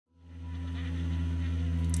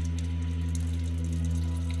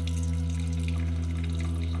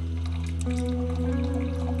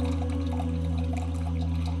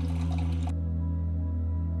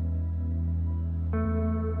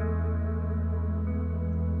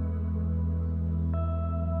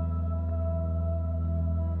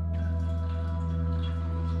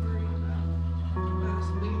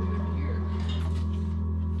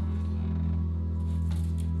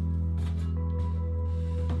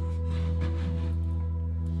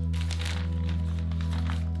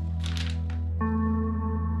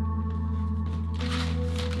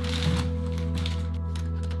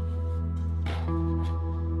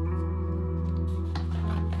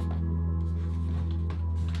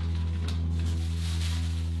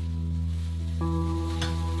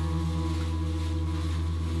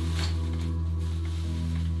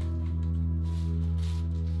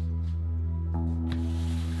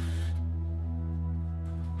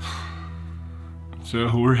So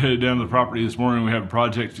we're headed down to the property this morning. We have a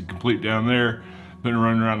project to complete down there. Been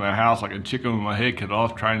running around the house like a chicken with my head cut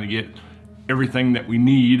off, trying to get everything that we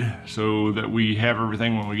need so that we have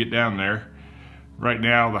everything when we get down there. Right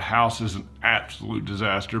now, the house is an absolute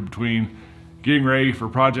disaster between getting ready for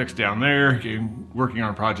projects down there, working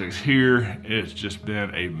on projects here. It's just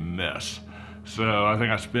been a mess. So I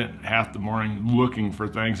think I spent half the morning looking for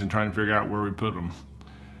things and trying to figure out where we put them.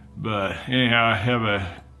 But anyhow, I have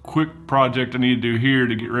a quick project I need to do here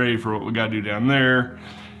to get ready for what we got to do down there,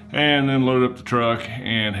 and then load up the truck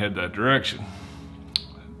and head that direction.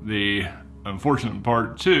 The unfortunate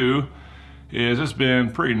part too is it's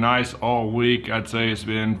been pretty nice all week. I'd say it's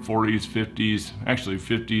been 40s, 50s, actually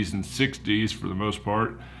 50s and 60s for the most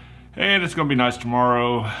part. And it's gonna be nice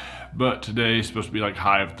tomorrow, but today's supposed to be like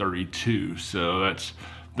high of 32. So that's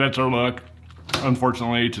our luck.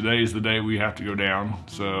 Unfortunately, today's the day we have to go down.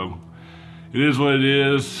 So it is what it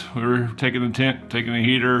is. We're taking the tent, taking the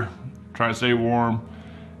heater, trying to stay warm.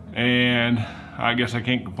 And I guess I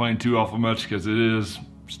can't complain too awful much because it is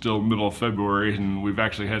still middle of February and we've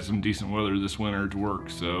actually had some decent weather this winter to work.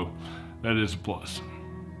 So that is a plus.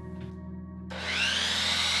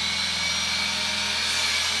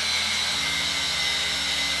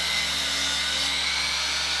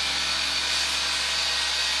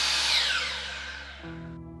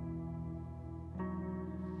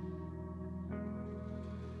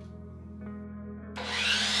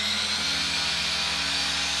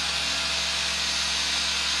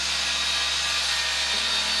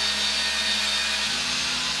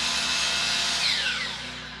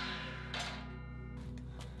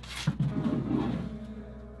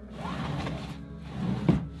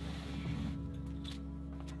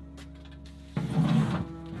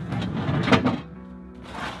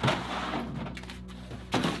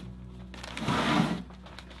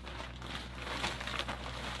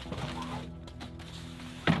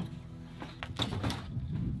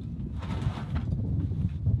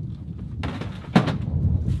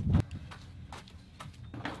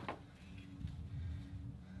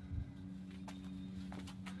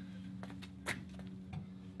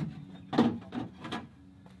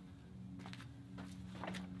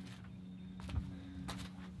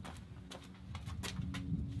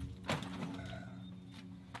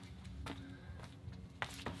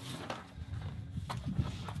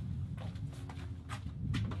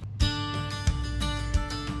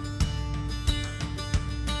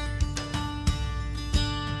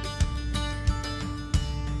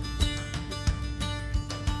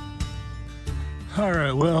 All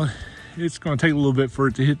right, well, it's gonna take a little bit for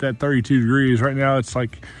it to hit that 32 degrees. Right now it's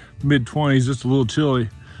like mid 20s, just a little chilly.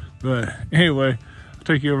 But anyway, I'll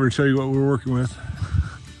take you over and show you what we're working with.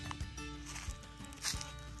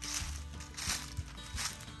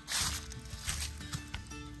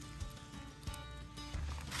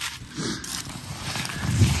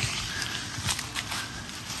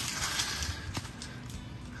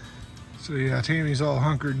 So yeah, Tammy's all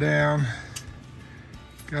hunkered down.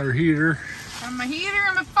 Got her heater. Got my heater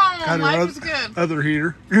and my phone. Life is good. Other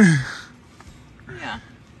heater. Yeah,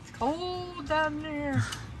 it's cold down there.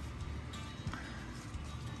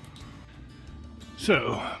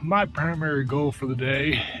 So my primary goal for the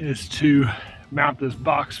day is to mount this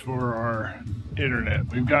box for our internet.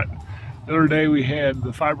 We've got, the other day we had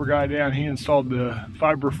the fiber guy down. He installed the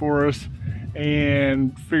fiber for us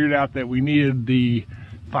and figured out that we needed the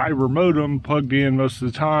fiber modem plugged in most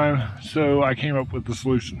of the time. So I came up with the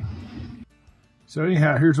solution. So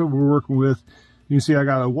anyhow, here's what we're working with. You can see I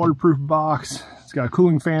got a waterproof box. It's got a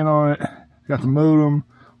cooling fan on it. Got the modem.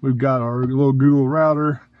 We've got our little Google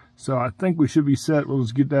router. So I think we should be set. We'll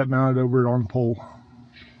just get that mounted over on the pole.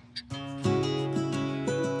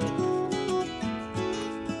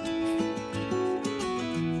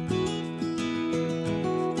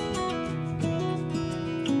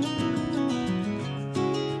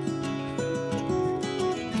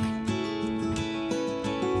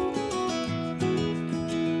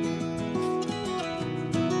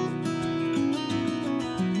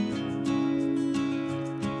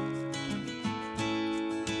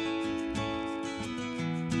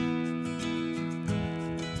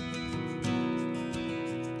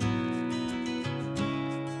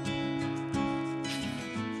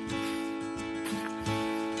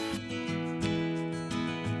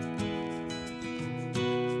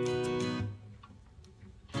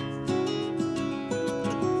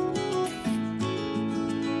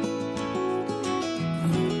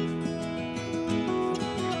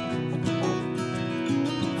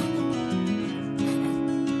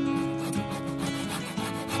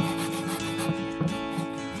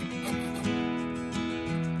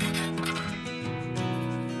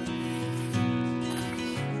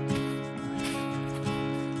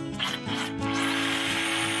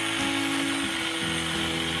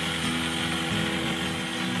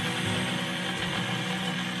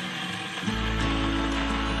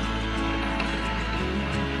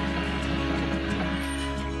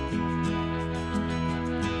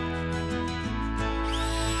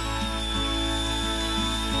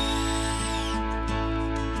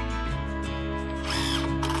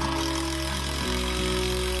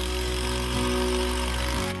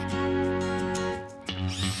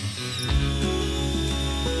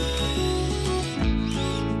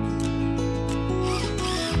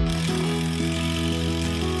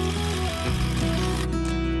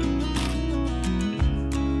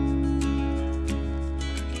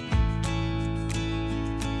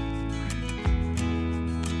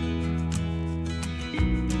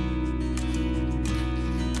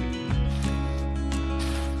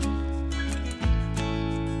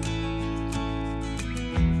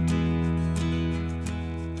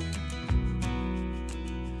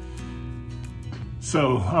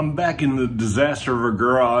 So I'm back in the disaster of a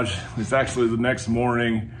garage. It's actually the next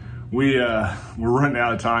morning. We were running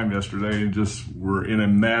out of time yesterday and just were in a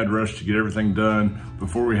mad rush to get everything done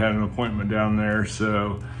before we had an appointment down there.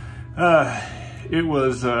 So it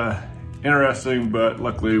was interesting, but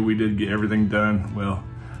luckily we did get everything done. Well,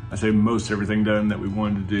 I say most everything done that we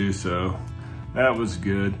wanted to do, so that was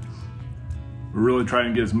good. We're really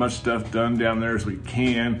trying to get as much stuff done down there as we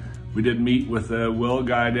can. We did meet with a well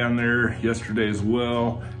guy down there yesterday as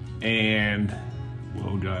well, and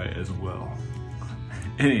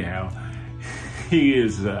Anyhow, he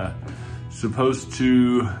is supposed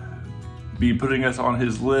to be putting us on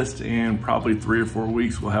his list, and probably 3 or 4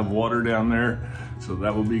 weeks we'll have water down there, so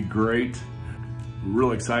that will be great. We're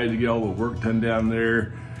really excited to get all the work done down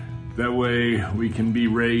there. That way we can be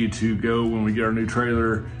ready to go when we get our new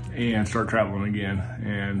trailer and start traveling again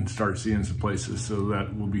and start seeing some places, so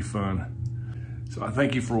that will be fun. So I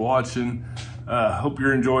thank you for watching. Hope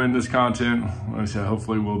you're enjoying this content. Like I said,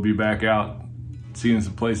 hopefully we'll be back out seeing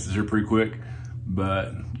some places here pretty quick.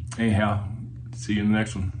 But anyhow, see you in the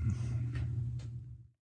next one.